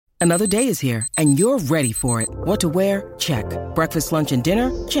Another day is here, and you're ready for it. What to wear? Check. Breakfast, lunch, and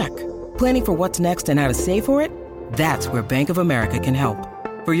dinner? Check. Planning for what's next and how to save for it? That's where Bank of America can help.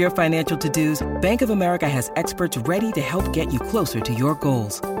 For your financial to-dos, Bank of America has experts ready to help get you closer to your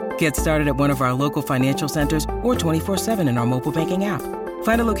goals. Get started at one of our local financial centers or 24/7 in our mobile banking app.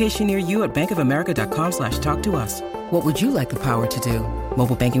 Find a location near you at bankofamerica.com/talktous. What would you like the power to do?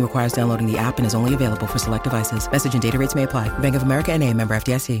 Mobile banking requires downloading the app and is only available for select devices. Message and data rates may apply. Bank of America N.A., member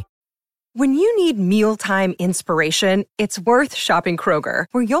FDIC. When you need mealtime inspiration, it's worth shopping Kroger,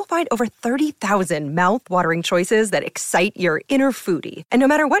 where you'll find over 30,000 mouth-watering choices that excite your inner foodie. And no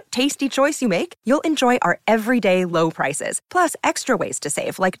matter what tasty choice you make, you'll enjoy our everyday low prices, plus extra ways to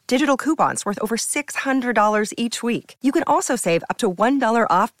save, like digital coupons worth over $600 each week. You can also save up to $1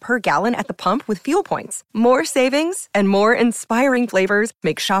 off per gallon at the pump with fuel points. More savings and more inspiring flavors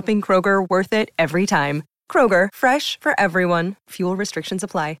make shopping Kroger worth it every time. Kroger, fresh for everyone. Fuel restrictions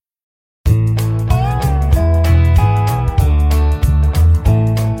apply.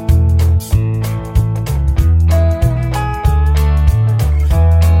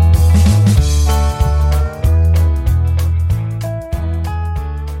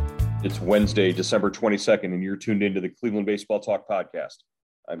 It's Wednesday, December 22nd, and you're tuned into the Cleveland Baseball Talk podcast.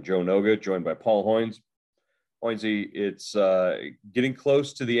 I'm Joe Noga, joined by Paul Hoynes. Hoynesy, it's getting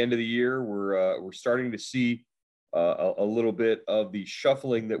close to the end of the year. We're starting to see a little bit of the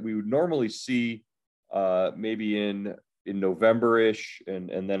shuffling that we would normally see maybe in November-ish,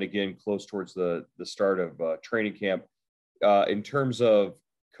 and then again close towards the start of training camp in terms of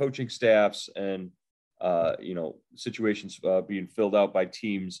coaching staffs and situations being filled out by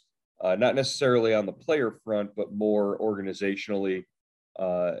teams. Not necessarily on the player front, but more organizationally.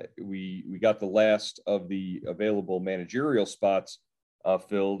 We got the last of the available managerial spots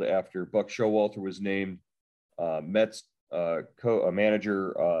filled after Buck Showalter was named Mets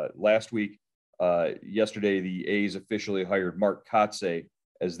manager last week. Yesterday, the A's officially hired Mark Kotsay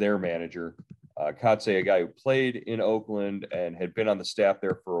as their manager. Kotsay, a guy who played in Oakland and had been on the staff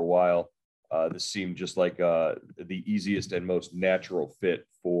there for a while. This seemed just like the easiest and most natural fit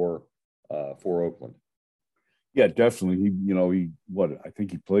for Oakland. Yeah, definitely. I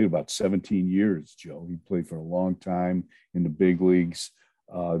think he played about 17 years, Joe. He played for a long time in the big leagues.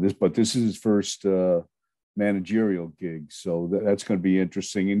 This is his first managerial gig, so that's going to be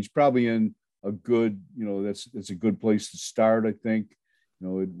interesting. And he's probably in a good, that's a good place to start. I think,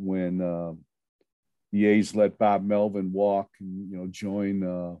 when the A's let Bob Melvin walk and join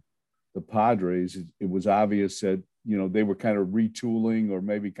the Padres, it was obvious that they were kind of retooling or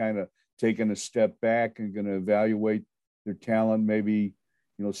maybe kind of taking a step back and going to evaluate their talent, maybe,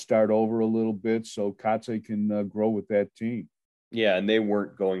 start over a little bit so Kotsay can grow with that team. Yeah, and they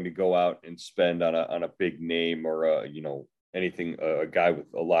weren't going to go out and spend on a big name or anything, a guy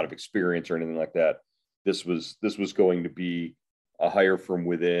with a lot of experience or anything like that. This was going to be a hire from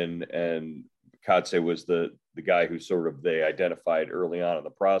within, and Kotsay was the guy who sort of they identified early on in the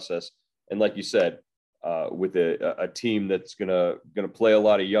process. And like you said, with a team that's gonna play a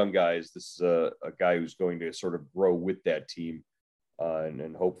lot of young guys, this is a guy who's going to sort of grow with that team,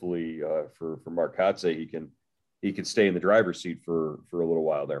 and hopefully for Mark Kotsay, he can stay in the driver's seat for a little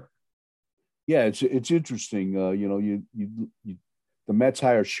while there. Yeah, it's interesting. The Mets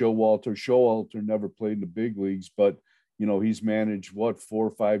hire Showalter. Showalter never played in the big leagues, but he's managed 4 or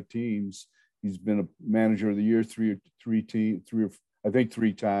 5 teams. He's been a manager of the year three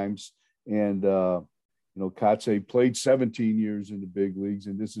times, and Kotsay played 17 years in the big leagues,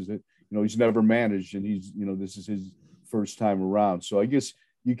 and this is it. He's never managed, and this is his first time around. So I guess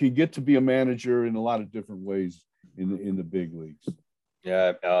you can get to be a manager in a lot of different ways in the big leagues.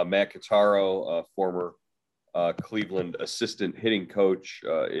 Yeah, Matt Quatraro, former Cleveland assistant hitting coach,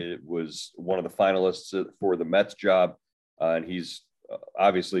 it was one of the finalists for the Mets job, and he's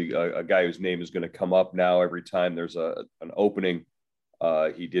obviously a guy whose name is going to come up now every time there's an opening.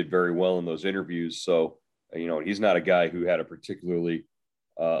 He did very well in those interviews. So, he's not a guy who had a particularly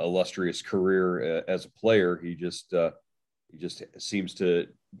illustrious career as a player. He just seems to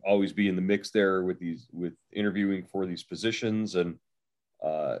always be in the mix there with interviewing for these positions, and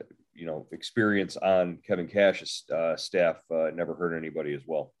experience on Kevin Cash's staff never hurt anybody as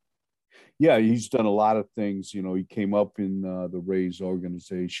well. Yeah, he's done a lot of things. He came up in the Rays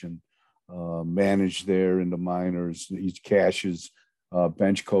organization, managed there in the minors. He's Cash's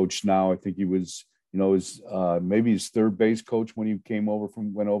bench coach now. I think he was, maybe his third base coach when he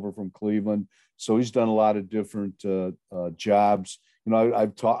went over from Cleveland. So he's done a lot of different jobs.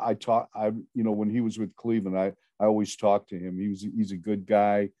 When he was with Cleveland, I always talked to him. He's a good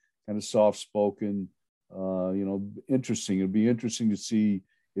guy, kind of soft spoken. Interesting. It'd be interesting to see,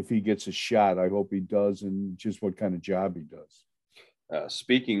 if he gets a shot. I hope he does, and just what kind of job he does.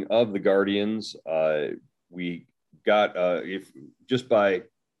 Speaking of the Guardians, we got if just by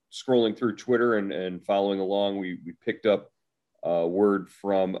scrolling through Twitter and following along, we picked up word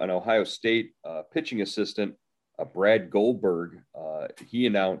from an Ohio State pitching assistant, Brad Goldberg. He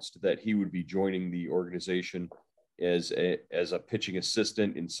announced that he would be joining the organization as a pitching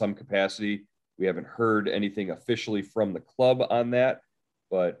assistant in some capacity. We haven't heard anything officially from the club on that,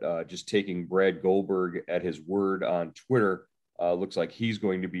 but just taking Brad Goldberg at his word on Twitter, looks like he's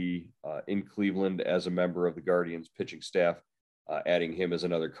going to be in Cleveland as a member of the Guardians pitching staff. Adding him as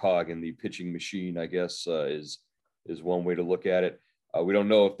another cog in the pitching machine, I guess, is one way to look at it. We don't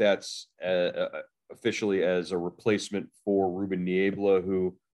know if that's officially as a replacement for Ruben Niebla,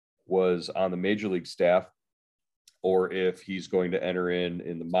 who was on the major league staff, or if he's going to enter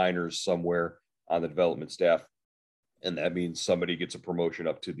in the minors somewhere on the development staff, and that means somebody gets a promotion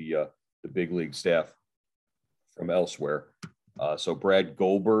up to the big league staff from elsewhere. So Brad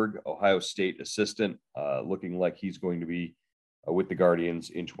Goldberg, Ohio State assistant, looking like he's going to be with the Guardians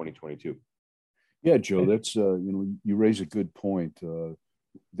in 2022. Yeah, Joe, that's you raise a good point.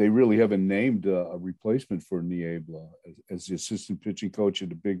 They really haven't named a replacement for Niebla as the assistant pitching coach at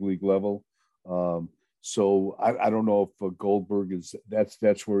the big league level. So I don't know if Goldberg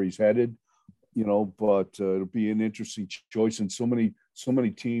that's where he's headed, but it'll be an interesting choice. And so many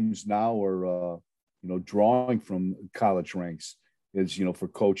teams now are drawing from college ranks as for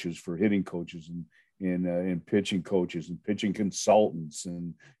coaches, for hitting coaches and pitching coaches and pitching consultants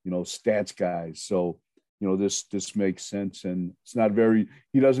and stats guys. So this makes sense, and it's not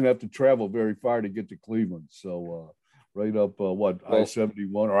he doesn't have to travel very far to get to Cleveland. So right up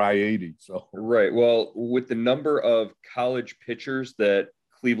I-71 or I-80. So right. Well, with the number of college pitchers that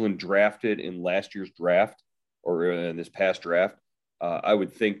Cleveland drafted in last year's draft or in this past draft, I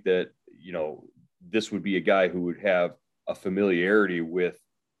would think that this would be a guy who would have a familiarity with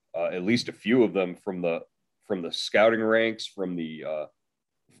at least a few of them from the scouting ranks, from the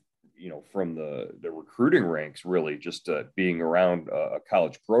from the recruiting ranks, really just being around a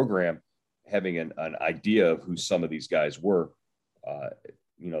college program, having an idea of who some of these guys were.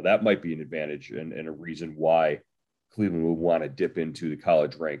 That might be an advantage and a reason why Cleveland would want to dip into the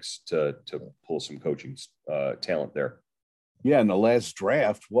college ranks to pull some coaching talent there. Yeah, in the last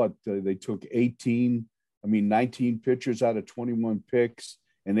draft, they took 19 pitchers out of 21 picks,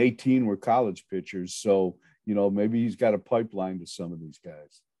 and 18 were college pitchers. So, maybe he's got a pipeline to some of these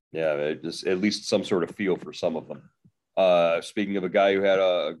guys. Yeah, just at least some sort of feel for some of them. Speaking of a guy who had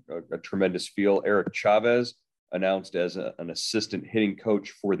a tremendous feel, Eric Chavez announced as an assistant hitting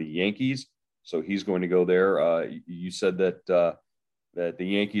coach for the Yankees. So he's going to go there. You said that the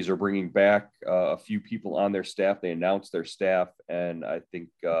Yankees are bringing back a few people on their staff. They announced their staff, and I think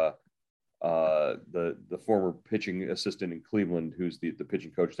the former pitching assistant in Cleveland, who's the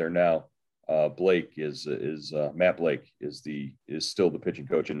pitching coach there now, Blake is Matt Blake is still the pitching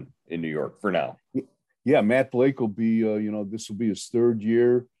coach in New York for now. Yeah, Matt Blake will be this will be his third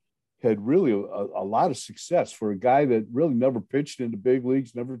year. Had really a lot of success for a guy that really never pitched in the big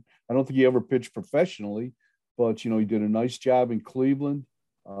leagues. I don't think he ever pitched professionally, but he did a nice job in Cleveland.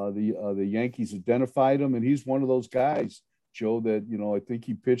 The Yankees identified him, and he's one of those guys, Joe, that I think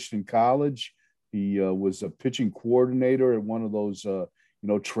he pitched in college. He was a pitching coordinator at one of those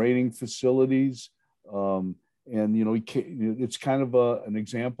training facilities, and it's kind of an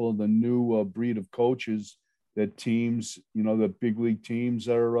example of the new breed of coaches that teams, that big league teams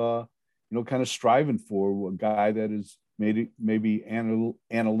are, kind of striving for. A guy that is maybe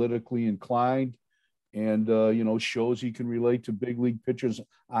analytically inclined, and shows he can relate to big league pitchers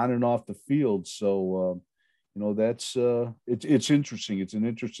on and off the field. So that's it's interesting. It's an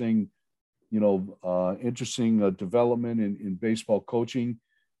interesting development in baseball coaching,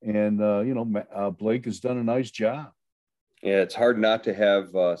 and Blake has done a nice job. Yeah, it's hard not to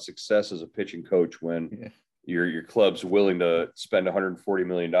have success as a pitching coach when your club's willing to spend $140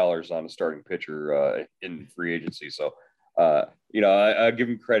 million on a starting pitcher in free agency. So, I give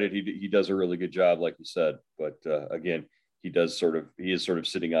him credit. He does a really good job, like you said. But again, he is sort of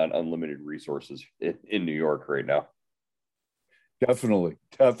sitting on unlimited resources in New York right now. Definitely.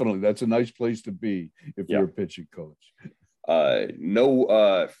 That's a nice place to be if you're a pitching coach.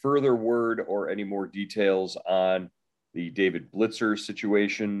 No further word or any more details on the David Blitzer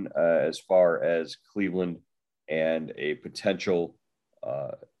situation as far as Cleveland and a potential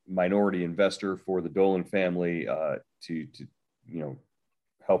minority investor for the Dolan family to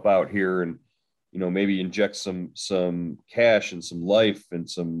help out here and maybe inject some cash and some life and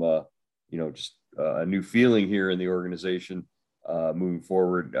some just a new feeling here in the organization. moving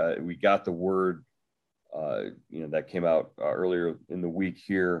forward. We got the word, that came out earlier in the week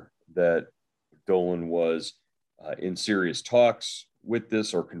here that Dolan was in serious talks with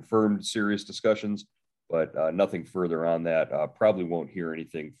this, or confirmed serious discussions, but nothing further on that. Probably won't hear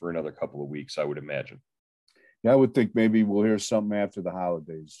anything for another couple of weeks, I would imagine. Yeah, I would think maybe we'll hear something after the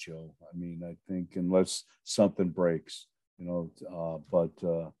holidays, Joe. I mean, I think unless something breaks, it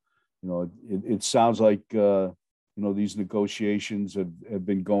sounds like, these negotiations have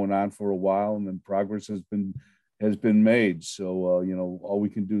been going on for a while, and then progress has been made. So, all we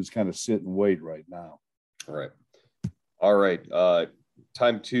can do is kind of sit and wait right now. All right.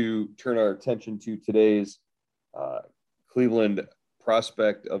 Time to turn our attention to today's Cleveland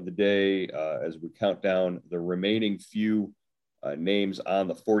prospect of the day as we count down the remaining few names on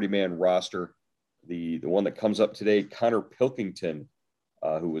the 40-man roster. The one that comes up today, Connor Pilkington,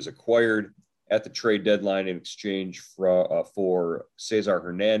 who was acquired at the trade deadline in exchange for Cesar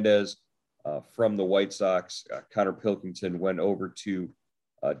Hernandez from the White Sox. Connor Pilkington went over to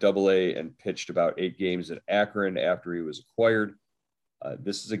Double-A and pitched about 8 games at Akron after he was acquired.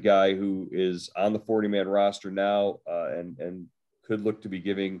 This is a guy who is on the 40-man roster now and could look to be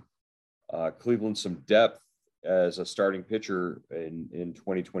giving Cleveland some depth as a starting pitcher in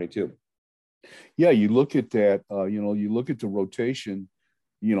 2022. Yeah, you look at that, you look at the rotation,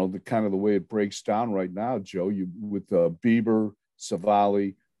 the kind of the way it breaks down right now, Joe, with Bieber,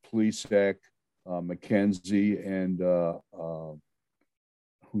 Savali, Plesac, McKenzie, and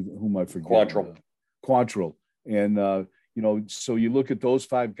who am I forgetting? Quantrill. And, so you look at those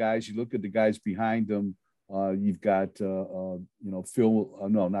 5 guys, you look at the guys behind them. You've got, Phil,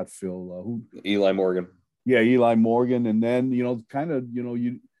 no, not Phil. Eli Morgan. Yeah, Eli Morgan. And then, you're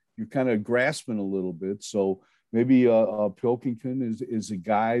kind of grasping a little bit. So maybe Pilkington is a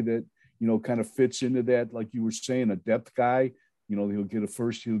guy that, kind of fits into that, like you were saying, a depth guy. He'll get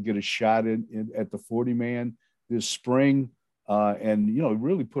a shot at the 40-man this spring. And,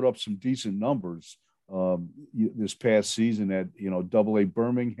 really put up some decent numbers this past season at, Double-A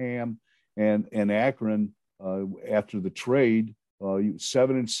Birmingham and Akron after the trade.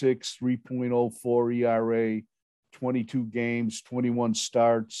 7-6, 3.04 ERA, 22 games, 21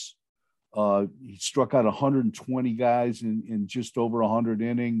 starts. He struck out 120 guys in just over 100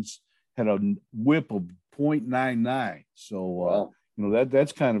 innings, had a whip of .99. So, wow.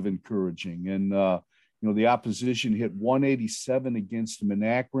 That's kind of encouraging. And, the opposition hit 187 against him in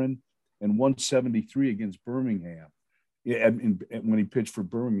Akron and 173 against Birmingham when he pitched for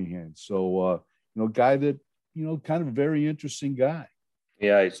Birmingham. So, guy that, kind of a very interesting guy.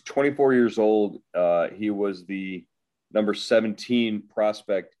 Yeah, he's 24 years old. He was the number 17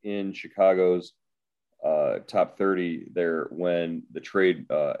 prospect in Chicago's top 30 there when the trade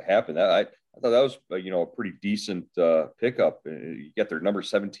happened. I thought that was, a pretty decent pickup. You get their number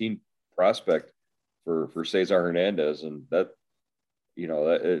 17 prospect for Cesar Hernandez, and that,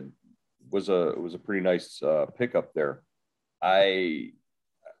 it was a pretty nice pickup there. I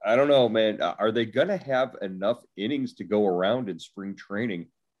don't know, man. Are they going to have enough innings to go around in spring training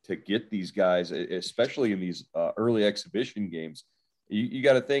to get these guys, especially in these early exhibition games? You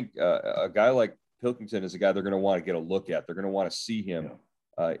got to think a guy like Pilkington is a guy they're going to want to get a look at. They're going to want to see him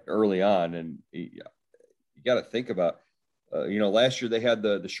early on. And you got to think about, last year they had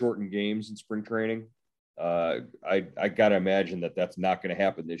the shortened games in spring training. I got to imagine that's not going to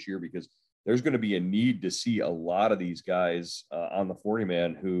happen this year, because there's going to be a need to see a lot of these guys on the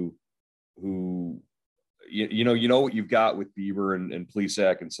 40-man who what you've got with Bieber and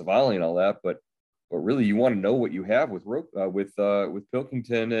Plesac and Savali and all that, but really you want to know what you have with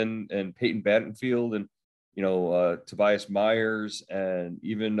Pilkington and Peyton Battenfield and Tobias Myers and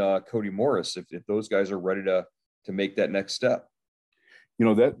even Cody Morris, if those guys are ready to make that next step.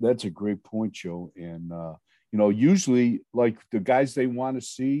 That's a great point, Joe. And usually, like, the guys they want to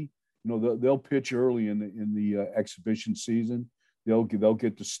see, they'll pitch early in the exhibition season. They'll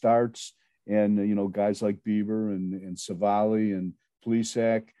get the starts, and guys like Bieber and Savali and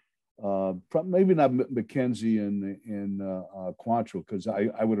Plesac, maybe not McKenzie and Quantrill, because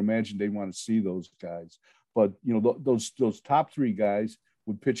I would imagine they want to see those guys. But those top 3 guys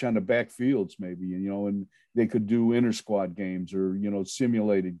would pitch on the backfields maybe, and they could do inter-squad games or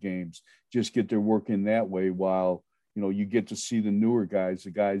simulated games. Just get their work in that way while you get to see the newer guys,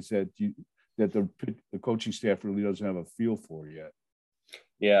 the guys that the coaching staff really doesn't have a feel for yet.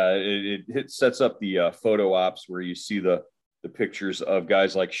 Yeah, it sets up the photo ops where you see the pictures of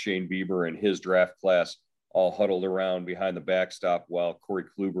guys like Shane Bieber and his draft class all huddled around behind the backstop while Corey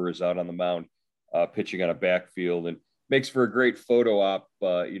Kluber is out on the mound pitching on a backfield. And makes for a great photo op,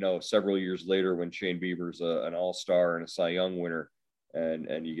 several years later when Shane Bieber's an all-star and a Cy Young winner,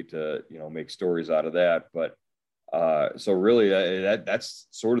 and you get to, make stories out of that. But so really that's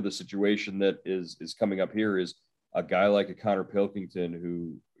sort of the situation that is coming up here, is a guy like a Connor Pilkington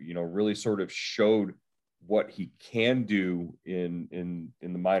who, really sort of showed what he can do in the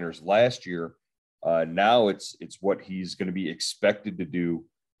minors last year. Now it's what he's going to be expected to do.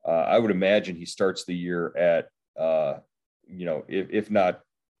 I would imagine he starts the year at, if not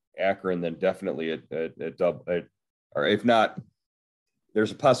Akron, then definitely or if not,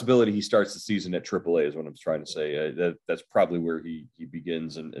 there's a possibility he starts the season at AAA is what I'm trying to say. That's probably where he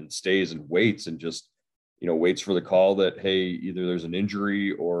begins and stays and waits and just, waits for the call that, hey, either there's an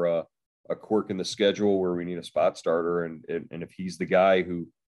injury or a quirk in the schedule where we need a spot starter. And if he's the guy who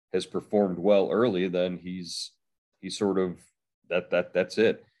has performed well early, then he's sort of that's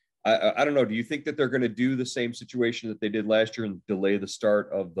it. I don't know. Do you think that they're going to do the same situation that they did last year and delay the start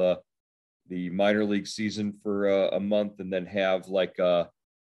of the minor league season for a month, and then have like a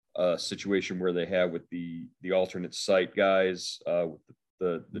situation where they have with the alternate site guys, with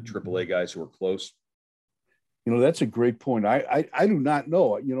the AAA guys who are close? That's a great point. I do not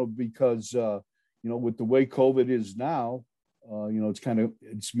know, because, with the way COVID is now,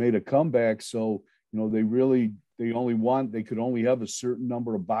 it's made a comeback. So, they could only have a certain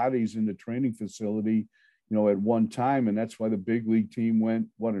number of bodies in the training facility, at one time. And that's why the big league team went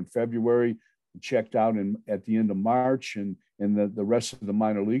in February, checked out at the end of March, and the rest of the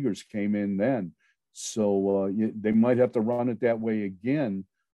minor leaguers came in then. So they might have to run it that way again.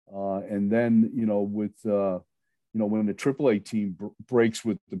 And then, when the AAA team breaks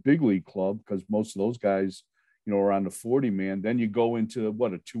with the big league club, because most of those guys, are on the 40-man, then you go into a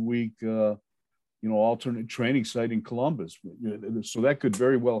 2-week, alternate training site in Columbus. So that could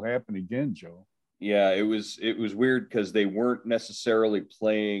very well happen again, Joe. Yeah, it was weird because they weren't necessarily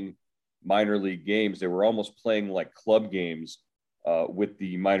playing minor league games. They were almost playing like club games with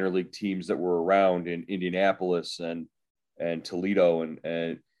the minor league teams that were around in Indianapolis and Toledo.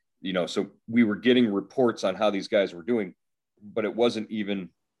 And so we were getting reports on how these guys were doing, but it wasn't even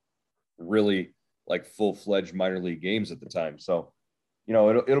really like full-fledged minor league games at the time. So,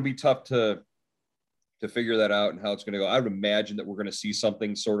 it'll be tough to figure that out and how it's going to go. I would imagine that we're going to see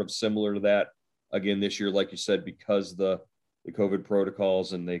something sort of similar to that again this year, like you said, because the COVID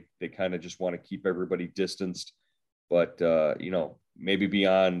protocols, and they kind of just want to keep everybody distanced. But, maybe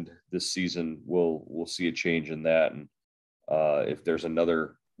beyond this season, we'll see a change in that. And if there's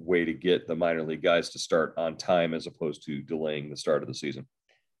another way to get the minor league guys to start on time as opposed to delaying the start of the season.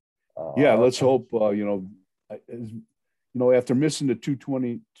 Let's hope, after missing the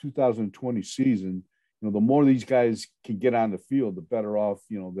 2020 season, the more these guys can get on the field, the better off,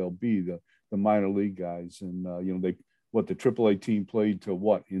 they'll be, the minor league guys. And, the AAA team played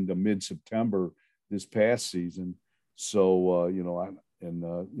to into mid-September this past season. So,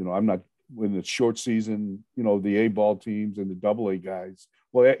 I'm not, when it's short season, the A-ball teams and the AA guys,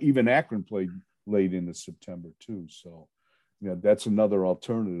 even Akron played late into September too. So, that's another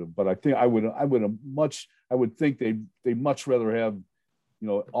alternative. But I think I would think they'd much rather have,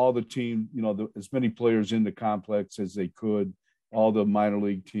 all the team, as many players in the complex as they could, all the minor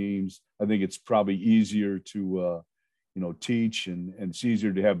league teams. I think it's probably easier to, teach, and it's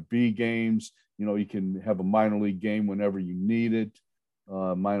easier to have B games. You can have a minor league game whenever you need it.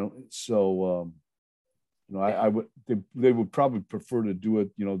 They would probably prefer to do it,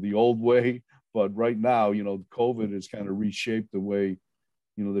 the old way. But right now, COVID has kind of reshaped the way,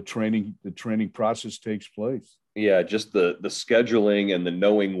 the training process takes place. Yeah, just the scheduling and the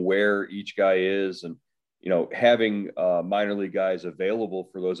knowing where each guy is, and having minor league guys available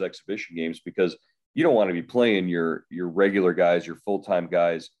for those exhibition games, because you don't want to be playing your regular guys, your full-time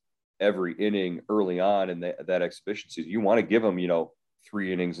guys every inning early on in that exhibition season. You want to give them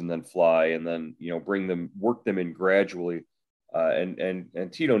 3 innings and then fly, and then work them in gradually.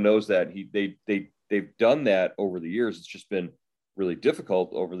 And Tito knows that. They've done that over the years. It's just been really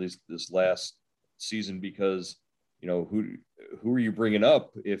difficult over this last season because who are you bringing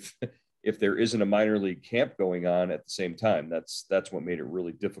up if there isn't a minor league camp going on at the same time? That's what made it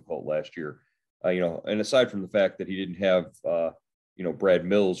really difficult last year. And aside from the fact that he didn't have Brad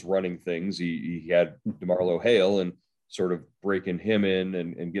Mills running things, he had DeMarlo Hale, and sort of breaking him in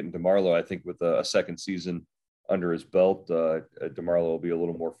and getting DeMarlo, I think, with a second season under his belt, DeMarlo will be a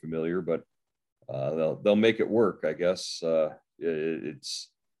little more familiar, but they'll make it work, I guess.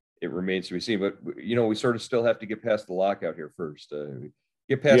 It remains to be seen, but we sort of still have to get past the lockout here first.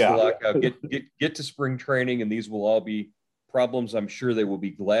 Get past the lockout, get to spring training, and these will all be problems I'm sure they will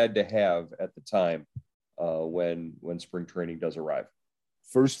be glad to have at the time. when spring training does arrive.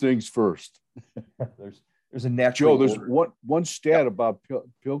 First things first. There's a natural. Joe, there's one stat about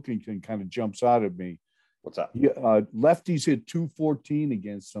Pilkington kind of jumps out at me. What's that? Lefties hit 214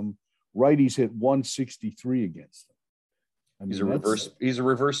 against them. Righties hit 163 against them. I mean, he's a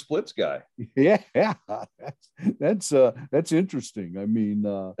reverse splits guy. Yeah, that's interesting. I mean,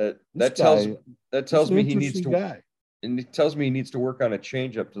 that tells me he needs to guy. And it tells me he needs to work on a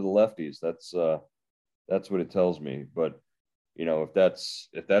changeup to the lefties. That's what it tells me. But you know, if that's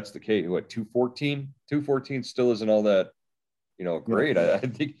the case, what 214 still isn't all that, you know, great. I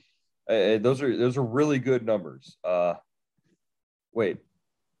think those are really good numbers. Wait,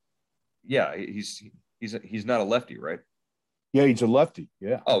 yeah, he's not a lefty, right? Yeah, he's a lefty.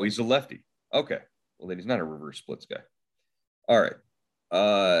 Yeah. Oh, he's a lefty. Okay. Well, then he's not a reverse splits guy. All right.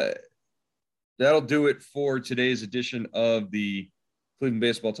 That'll do it for today's edition of the Cleveland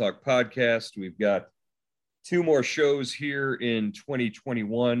Baseball Talk podcast. We've got 2 more shows here in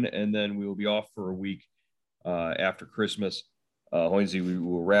 2021, and then we will be off for a week after Christmas. Hoynesy, we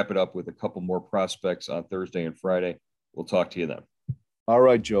will wrap it up with a couple more prospects on Thursday and Friday. We'll talk to you then. All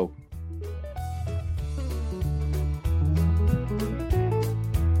right, Joe.